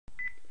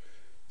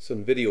So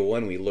in video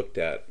 1 we looked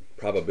at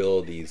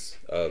probabilities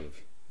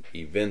of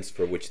events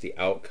for which the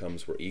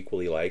outcomes were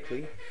equally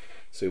likely.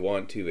 So we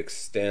want to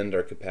extend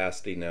our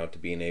capacity now to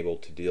being able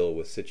to deal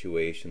with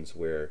situations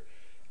where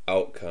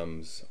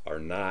outcomes are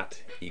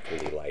not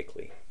equally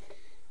likely.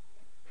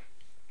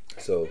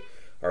 So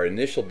our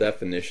initial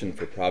definition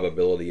for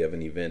probability of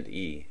an event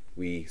E,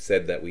 we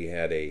said that we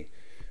had a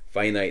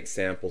finite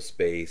sample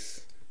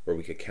space where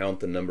we could count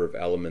the number of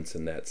elements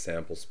in that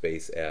sample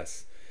space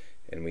S.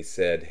 And we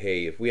said,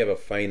 hey, if we have a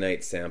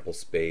finite sample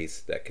space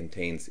that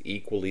contains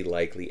equally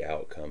likely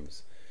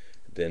outcomes,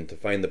 then to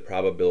find the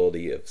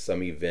probability of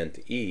some event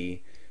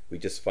E, we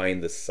just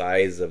find the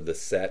size of the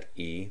set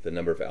E, the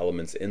number of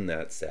elements in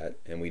that set,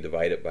 and we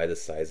divide it by the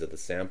size of the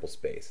sample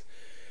space.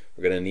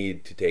 We're going to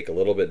need to take a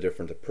little bit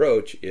different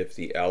approach if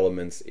the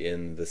elements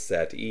in the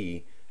set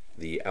E,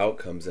 the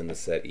outcomes in the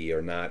set E,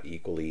 are not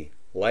equally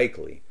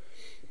likely.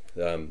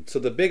 So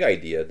the big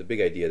idea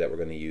that we're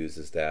going to use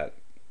is that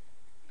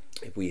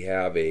if we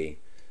have a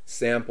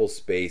sample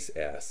space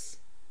S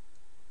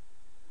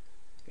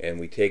and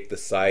we take the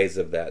size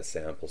of that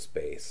sample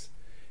space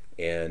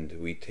and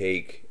we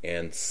take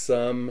and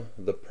sum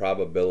the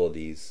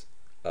probabilities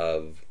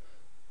of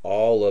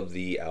all of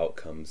the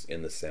outcomes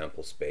in the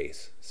sample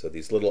space. So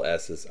these little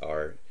s's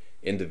are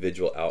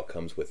individual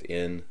outcomes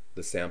within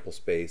the sample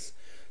space,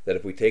 that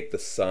if we take the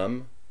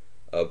sum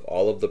of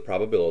all of the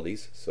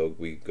probabilities, so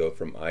we go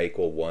from I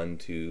equal 1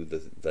 to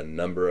the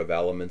number of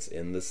elements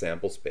in the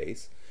sample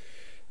space,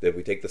 that if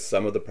we take the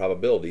sum of the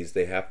probabilities,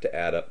 they have to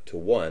add up to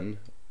 1,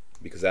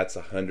 because that's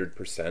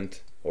 100%,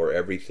 or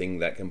everything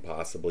that can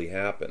possibly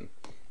happen.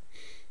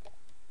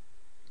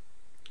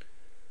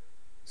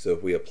 So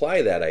if we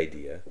apply that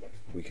idea,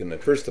 we can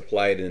first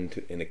apply it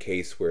in a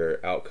case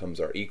where outcomes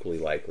are equally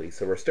likely.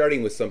 So we're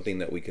starting with something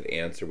that we could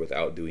answer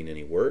without doing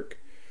any work,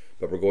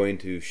 but we're going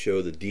to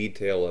show the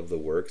detail of the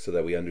work so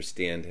that we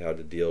understand how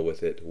to deal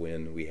with it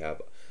when we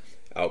have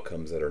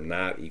outcomes that are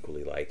not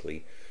equally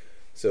likely.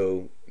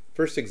 So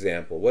first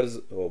example,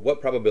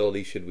 what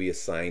probability should we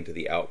assign to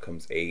the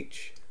outcomes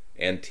H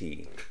and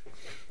T,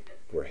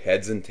 where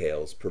heads and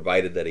tails,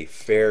 provided that a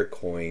fair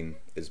coin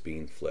is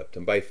being flipped?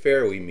 And by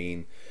fair we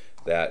mean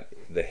that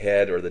the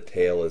head or the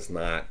tail is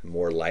not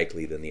more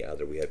likely than the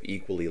other. We have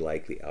equally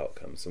likely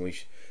outcomes. And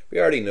we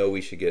already know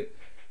we should get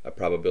a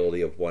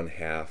probability of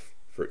 1/2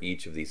 for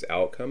each of these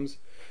outcomes.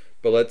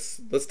 But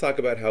let's talk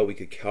about how we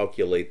could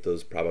calculate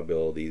those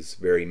probabilities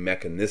very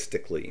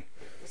mechanistically,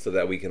 so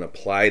that we can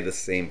apply the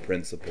same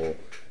principle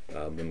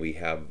when we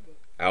have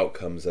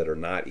outcomes that are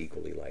not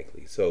equally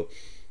likely. So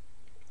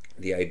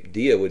the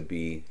idea would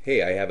be,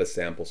 hey, I have a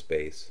sample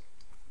space.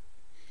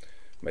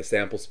 My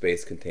sample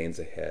space contains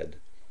a head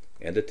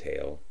and a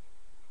tail.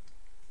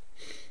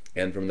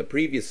 And from the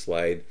previous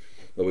slide,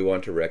 what we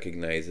want to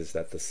recognize is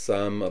that the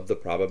sum of the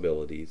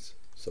probabilities,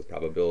 so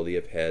probability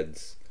of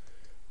heads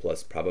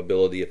plus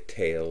probability of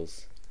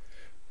tails,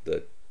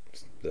 the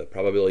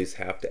probabilities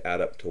have to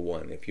add up to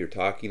 1. If you're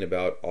talking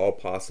about all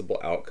possible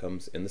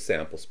outcomes in the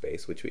sample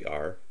space, which we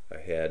are, a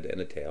head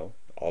and a tail,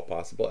 all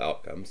possible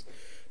outcomes,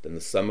 then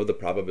the sum of the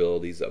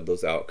probabilities of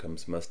those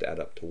outcomes must add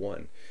up to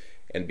 1.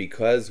 And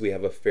because we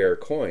have a fair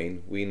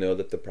coin, we know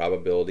that the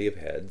probability of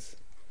heads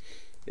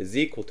is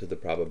equal to the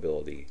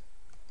probability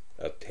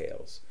of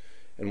tails.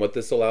 And what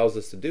this allows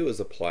us to do is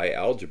apply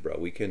algebra.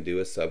 We can do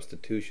a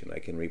substitution. I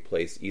can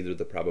replace either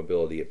the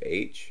probability of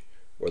H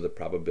or the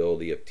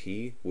probability of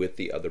T with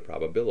the other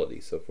probability.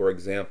 So for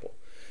example,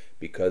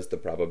 because the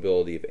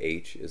probability of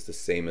H is the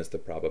same as the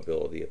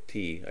probability of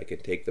T, I can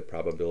take the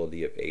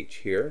probability of H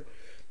here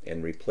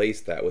and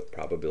replace that with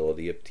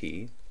probability of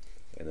T,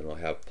 and then I'll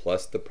have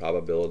plus the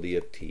probability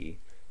of T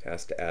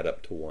has to add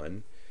up to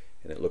 1.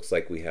 And it looks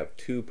like we have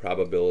 2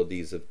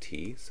 probabilities of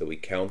T, so we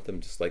count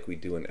them just like we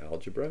do in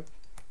algebra.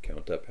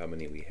 Count up how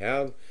many we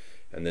have,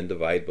 and then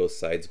divide both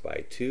sides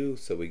by 2,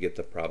 so we get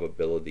the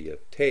probability of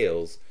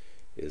tails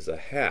is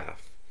 1/2.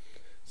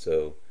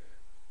 So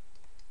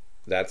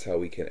that's how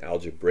we can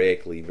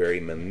algebraically, very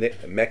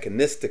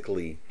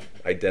mechanistically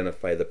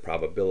identify the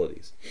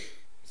probabilities.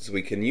 So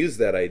we can use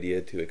that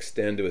idea to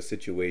extend to a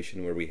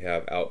situation where we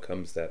have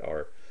outcomes that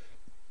are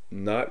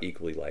not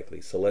equally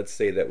likely. So let's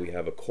say that we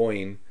have a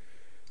coin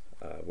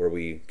where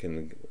we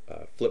can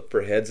flip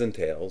for heads and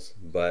tails,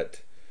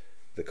 but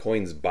the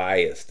coin's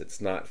biased,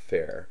 it's not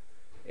fair,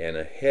 and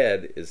a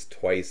head is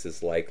twice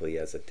as likely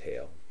as a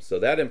tail. So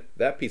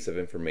that piece of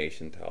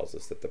information tells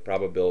us that the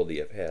probability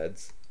of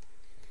heads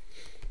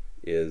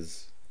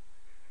is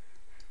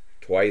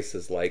twice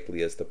as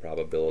likely as the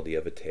probability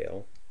of a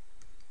tail.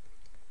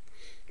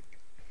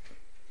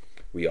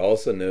 We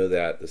also know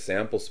that the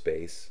sample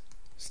space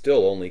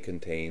still only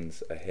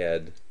contains a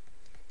head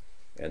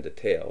and a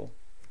tail,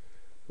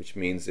 which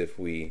means if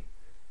we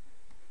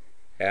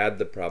add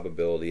the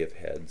probability of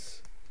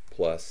heads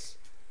plus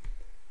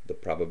the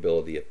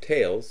probability of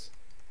tails,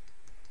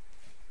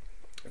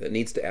 that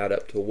needs to add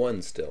up to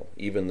 1 still.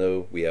 Even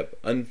though we have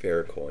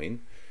unfair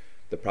coin,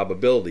 the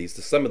probabilities,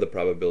 the sum of the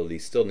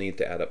probabilities still need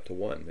to add up to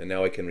 1. And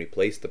now I can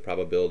replace the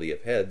probability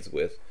of heads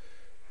with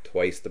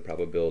twice the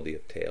probability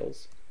of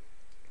tails.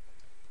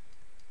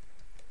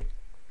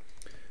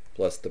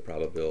 plus the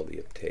probability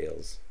of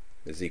tails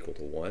is equal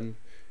to 1.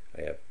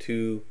 I have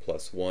 2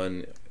 plus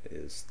 1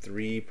 is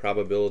 3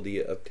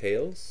 probability of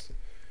tails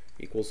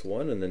equals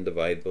 1, and then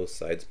divide both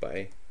sides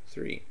by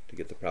 3 to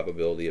get the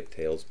probability of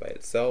tails by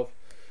itself.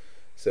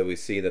 So we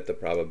see that the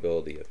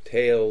probability of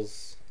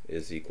tails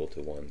is equal to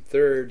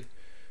 1/3,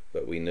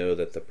 but we know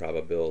that the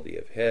probability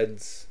of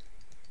heads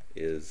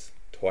is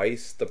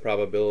twice the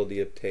probability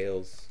of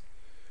tails.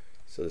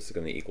 So this is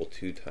going to equal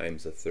 2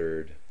 times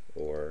 1/3,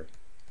 or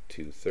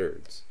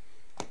 2/3.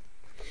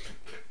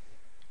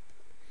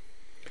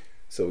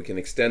 So we can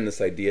extend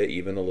this idea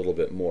even a little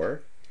bit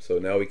more. So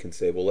now we can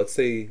say, well, let's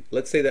say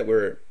that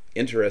we're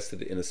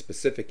interested in a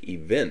specific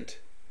event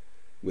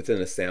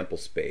within a sample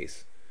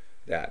space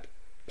that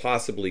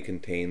possibly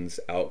contains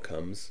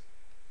outcomes.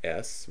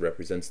 S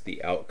represents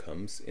the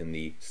outcomes in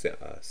the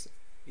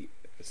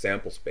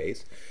sample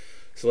space.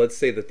 So let's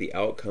say that the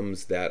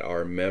outcomes that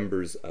are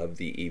members of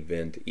the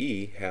event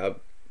E have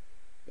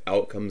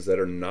outcomes that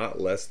are not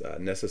less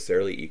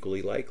necessarily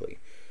equally likely.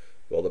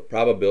 Well, the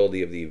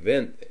probability of the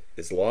event,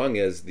 as long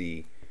as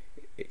the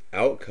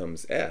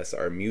outcomes S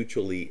are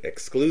mutually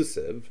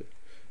exclusive,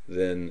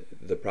 then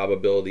the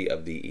probability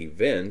of the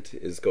event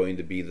is going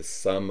to be the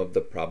sum of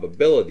the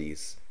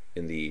probabilities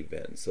in the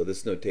event. So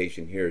this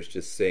notation here is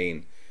just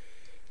saying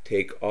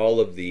take all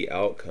of the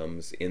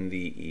outcomes in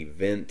the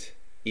event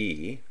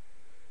E,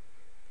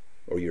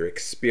 or your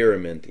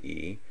experiment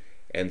E,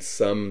 and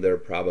sum their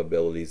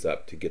probabilities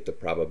up to get the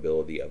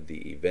probability of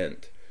the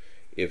event.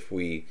 If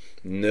we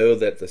know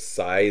that the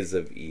size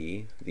of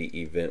E, the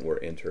event we're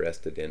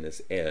interested in,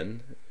 is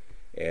n,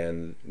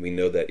 and we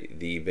know that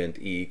the event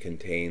E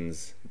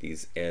contains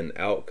these n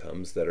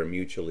outcomes that are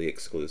mutually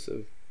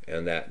exclusive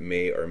and that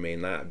may or may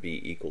not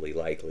be equally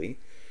likely,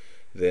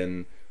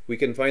 then we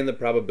can find the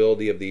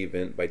probability of the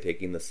event by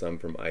taking the sum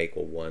from I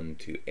equal 1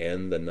 to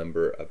n, the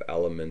number of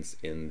elements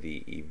in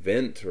the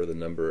event, or the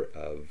number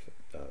of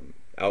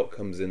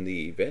outcomes in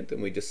the event,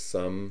 and we just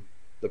sum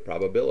the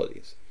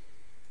probabilities.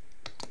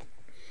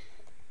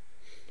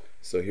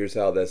 So here's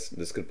how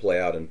this could play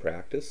out in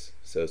practice.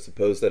 So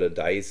suppose that a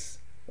die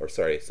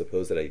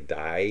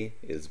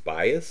is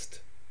biased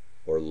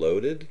or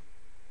loaded,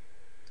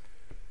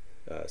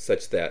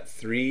 such that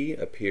 3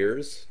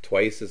 appears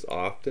twice as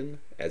often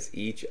as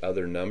each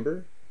other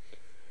number,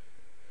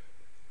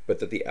 but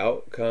that the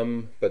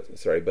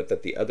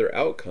other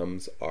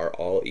outcomes are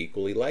all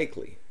equally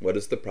likely. What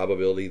is the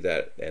probability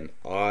that an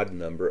odd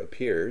number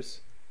appears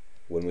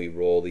when we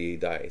roll the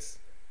dice?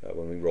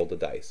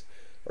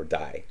 Or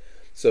die.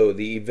 So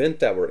the event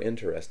that we're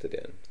interested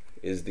in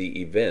is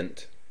the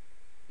event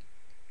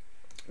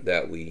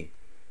that we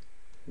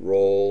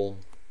roll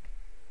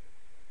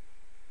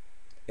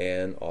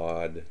an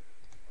odd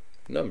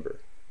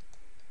number.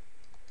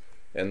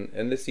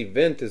 And this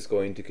event is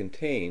going to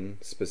contain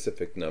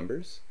specific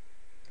numbers.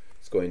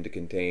 It's going to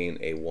contain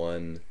a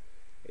 1,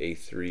 a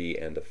 3,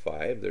 and a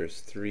 5.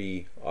 There's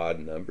 3 odd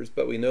numbers,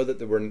 but we know that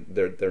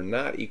they're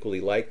not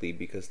equally likely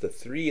because the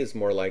 3 is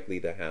more likely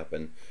to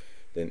happen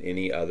than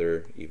any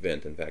other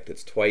event. In fact,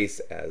 it's twice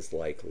as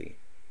likely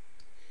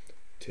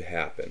to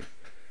happen.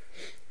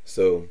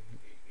 So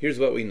here's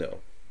what we know.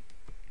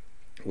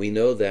 We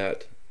know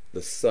that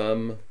the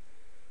sum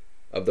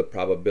of the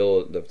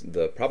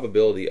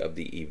probability of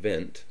the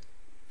event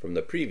from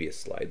the previous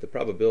slide, the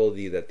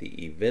probability that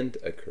the event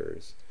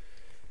occurs,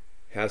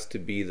 has to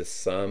be the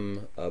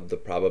sum of the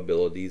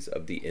probabilities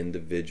of the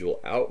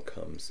individual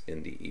outcomes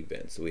in the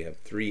event. So we have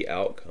 3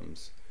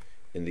 outcomes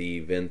in the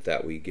event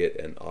that we get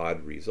an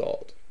odd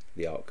result,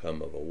 the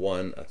outcome of a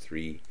 1, a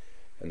 3,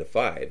 and a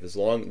 5.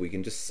 We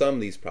can just sum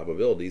these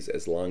probabilities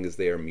as long as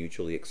they are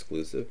mutually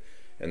exclusive,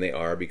 and they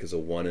are, because a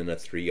 1 and a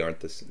 3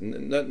 aren't the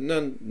same.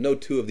 No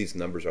 2 of these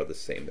numbers are the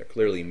same. They're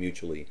clearly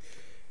mutually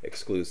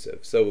exclusive.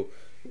 So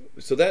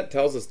that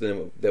tells us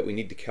then that we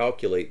need to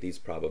calculate these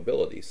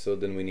probabilities. So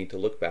then we need to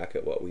look back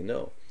at what we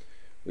know.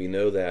 We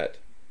know that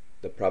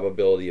the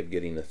probability of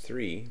getting a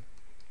 3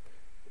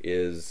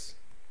 is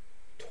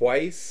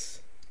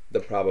twice the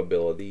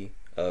probability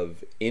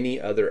of any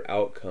other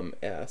outcome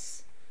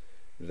S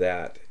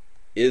that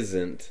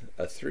isn't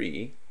a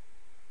 3,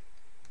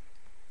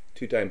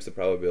 2 times the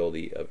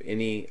probability of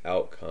any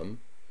outcome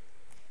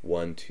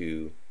 1,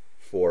 2,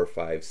 4,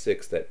 5,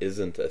 6 that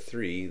isn't a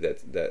 3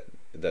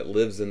 that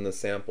lives in the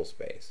sample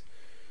space.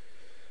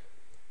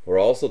 We're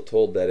also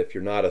told that if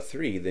you're not a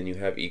 3, then you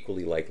have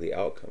equally likely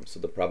outcomes. So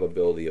the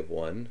probability of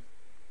 1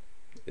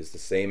 is the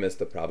same as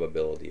the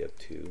probability of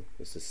 2,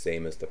 is the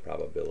same as the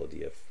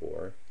probability of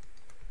 4,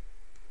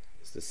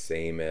 is the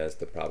same as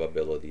the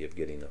probability of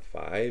getting a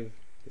 5,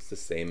 it's the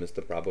same as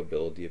the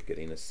probability of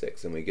getting a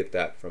 6. And we get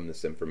that from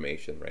this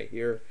information right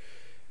here.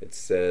 It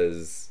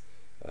says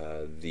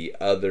the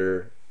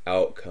other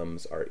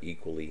outcomes are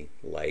equally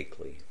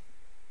likely.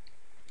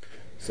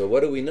 So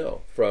what do we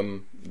know?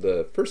 From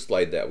the first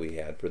slide that we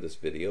had for this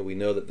video, we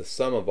know that the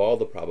sum of all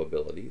the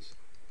probabilities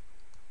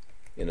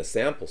in a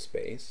sample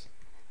space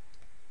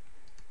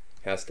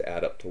has to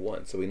add up to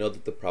 1. So we know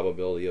that the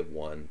probability of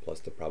 1 plus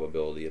the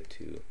probability of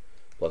 2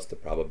 plus the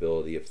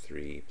probability of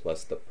 3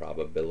 plus the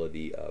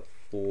probability of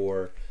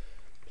 4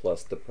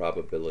 plus the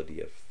probability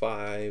of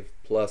 5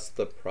 plus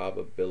the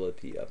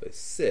probability of a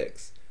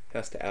 6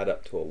 has to add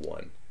up to a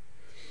 1.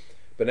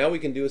 But now we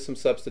can do some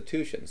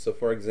substitution. So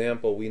for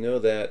example, we know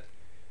that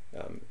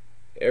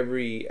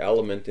every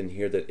element in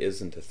here that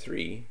isn't a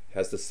 3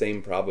 has the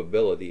same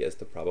probability as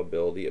the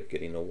probability of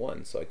getting a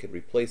 1. So I could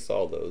replace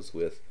all those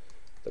with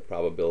the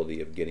probability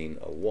of getting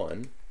a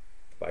 1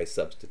 by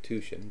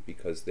substitution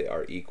because they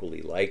are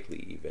equally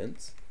likely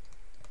events.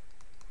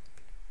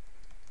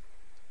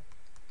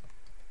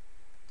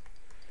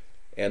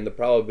 And the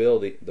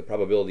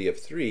probability of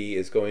 3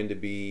 is going to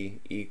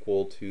be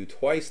equal to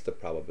twice the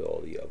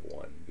probability of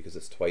 1 because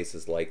it's twice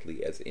as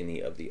likely as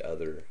any of the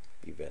other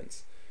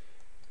events.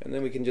 And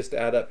then we can just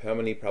add up how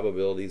many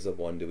probabilities of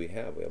 1 do we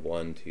have. We have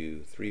 1,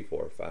 2, 3,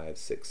 4, 5,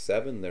 6,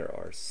 7. There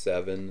are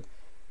 7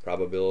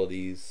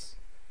 probabilities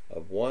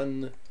of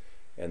 1,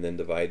 and then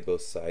divide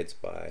both sides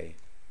by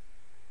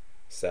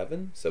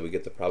 7. So we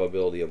get the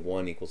probability of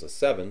 1 equals a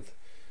 7th,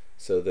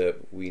 so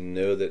that we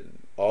know that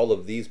all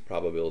of these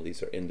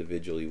probabilities are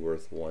individually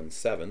worth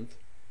 1/7.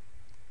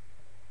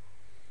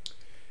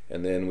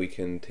 And then we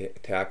can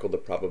tackle the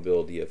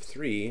probability of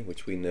 3,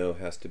 which we know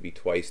has to be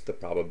twice the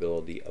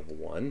probability of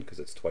 1 because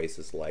it's twice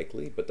as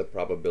likely, but the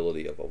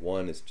probability of a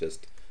 1 is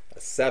just a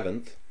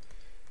 7th.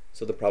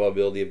 So the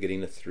probability of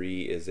getting a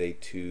 3 is a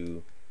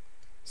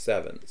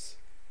 2/7.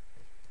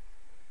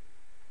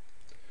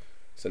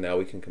 So now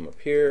we can come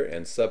up here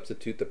and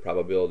substitute the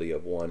probability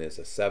of 1 is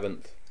a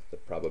 7th, the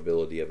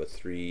probability of a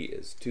 3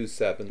 is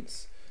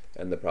 2/7,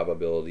 and the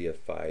probability of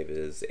 5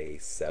 is a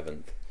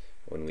 7th.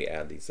 When we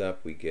add these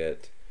up, we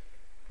get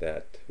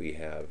that we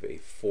have a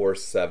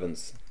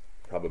 4/7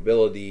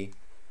 probability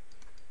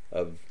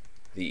of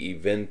the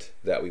event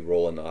that we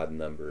roll an odd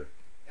number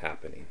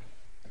happening.